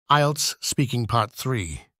IELTS Speaking Part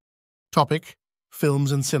 3. Topic: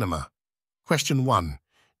 Films and Cinema. Question 1.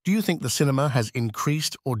 Do you think the cinema has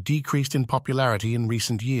increased or decreased in popularity in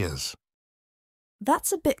recent years?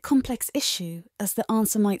 That's a bit complex issue, as the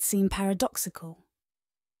answer might seem paradoxical.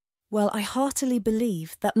 Well, I heartily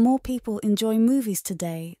believe that more people enjoy movies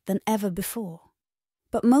today than ever before.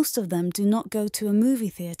 But most of them do not go to a movie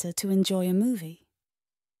theatre to enjoy a movie.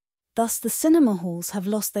 Thus, the cinema halls have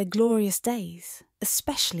lost their glorious days,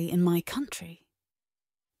 especially in my country.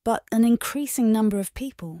 But an increasing number of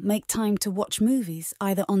people make time to watch movies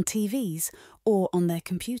either on TVs or on their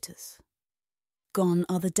computers. Gone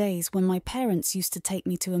are the days when my parents used to take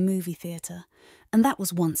me to a movie theatre, and that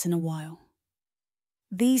was once in a while.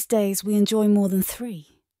 These days we enjoy more than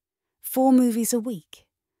 3, 4 movies a week,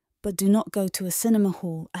 but do not go to a cinema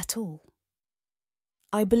hall at all.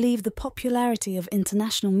 I believe the popularity of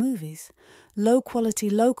international movies, low-quality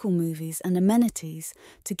local movies and amenities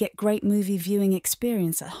to get great movie viewing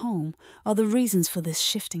experience at home are the reasons for this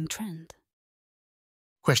shifting trend.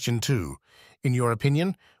 Question 2. In your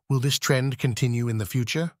opinion, will this trend continue in the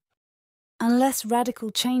future? Unless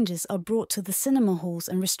radical changes are brought to the cinema halls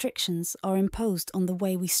and restrictions are imposed on the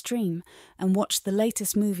way we stream and watch the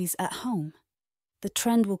latest movies at home, the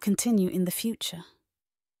trend will continue in the future.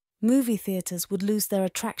 Movie theatres would lose their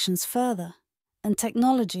attractions further, and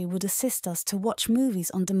technology would assist us to watch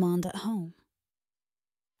movies on demand at home.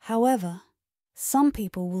 However, some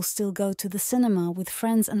people will still go to the cinema with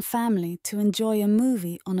friends and family to enjoy a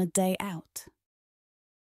movie on a day out.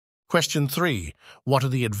 Question 3. What are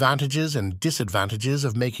the advantages and disadvantages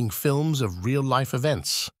of making films of real-life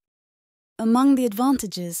events? Among the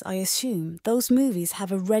advantages, I assume, those movies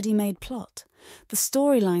have a ready-made plot. The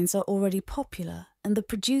storylines are already popular, and the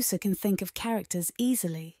producer can think of characters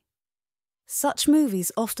easily. Such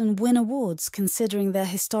movies often win awards considering their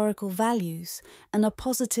historical values and are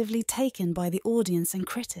positively taken by the audience and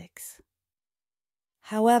critics.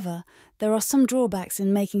 However, there are some drawbacks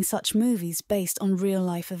in making such movies based on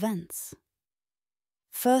real-life events.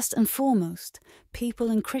 First and foremost,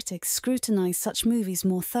 people and critics scrutinize such movies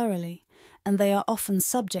more thoroughly, and they are often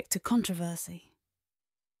subject to controversy.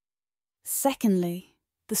 Secondly,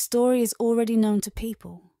 the story is already known to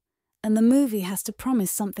people, and the movie has to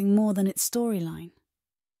promise something more than its storyline.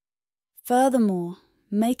 Furthermore,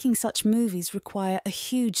 making such movies require a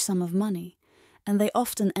huge sum of money, and they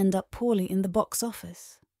often end up poorly in the box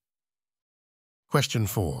office. Question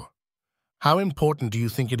 4. How important do you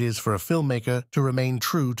think it is for a filmmaker to remain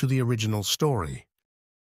true to the original story?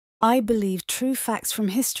 I believe true facts from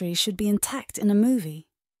history should be intact in a movie,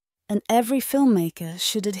 and every filmmaker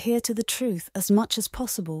should adhere to the truth as much as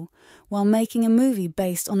possible while making a movie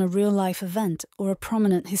based on a real-life event or a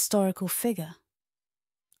prominent historical figure.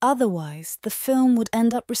 Otherwise, the film would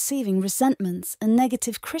end up receiving resentments and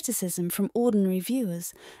negative criticism from ordinary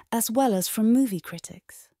viewers as well as from movie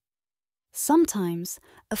critics. Sometimes,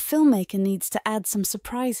 a filmmaker needs to add some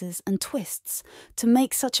surprises and twists to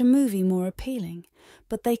make such a movie more appealing,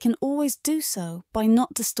 but they can always do so by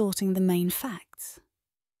not distorting the main facts.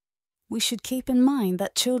 We should keep in mind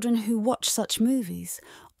that children who watch such movies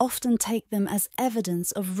often take them as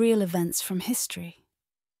evidence of real events from history.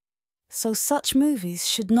 So such movies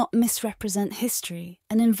should not misrepresent history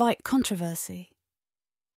and invite controversy.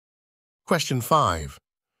 Question 5.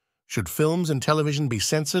 Should films and television be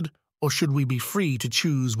censored, or should we be free to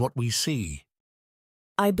choose what we see?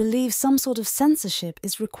 I believe some sort of censorship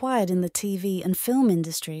is required in the TV and film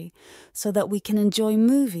industry so that we can enjoy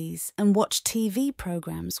movies and watch TV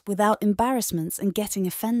programs without embarrassments and getting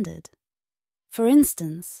offended. For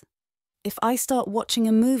instance, if I start watching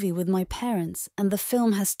a movie with my parents and the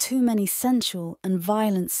film has too many sensual and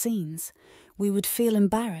violent scenes, we would feel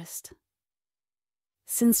embarrassed.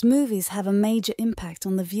 Since movies have a major impact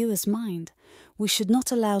on the viewer's mind, we should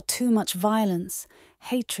not allow too much violence,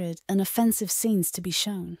 hatred, and offensive scenes to be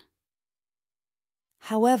shown.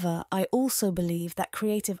 However, I also believe that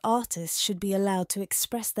creative artists should be allowed to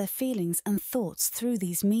express their feelings and thoughts through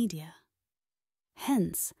these media.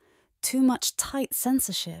 Hence, too much tight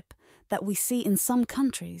censorship that we see in some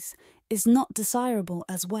countries is not desirable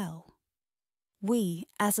as well. We,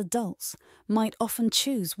 as adults, might often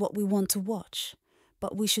choose what we want to watch,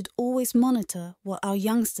 but we should always monitor what our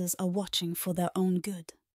youngsters are watching for their own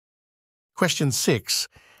good. Question 6.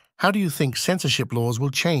 How do you think censorship laws will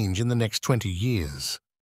change in the next 20 years?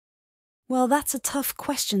 Well, that's a tough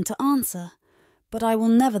question to answer, but I will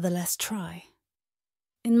nevertheless try.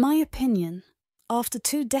 In my opinion, after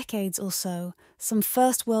 2 decades or so, some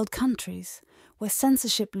first world countries, where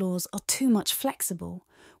censorship laws are too much flexible,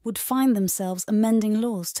 would find themselves amending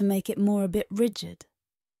laws to make it more a bit rigid.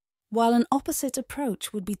 while an opposite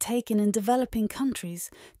approach would be taken in developing countries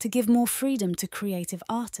to give more freedom to creative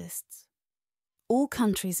artists. All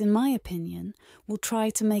countries, in my opinion, will try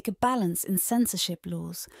to make a balance in censorship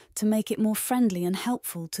laws to make it more friendly and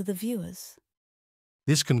helpful to the viewers.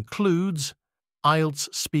 This concludes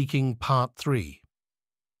IELTS Speaking Part 3.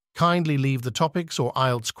 Kindly leave the topics or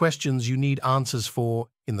IELTS questions you need answers for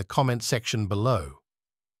in the comment section below.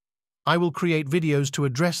 I will create videos to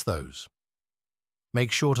address those.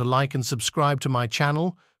 Make sure to like and subscribe to my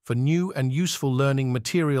channel for new and useful learning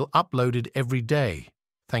material uploaded every day.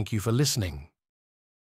 Thank you for listening.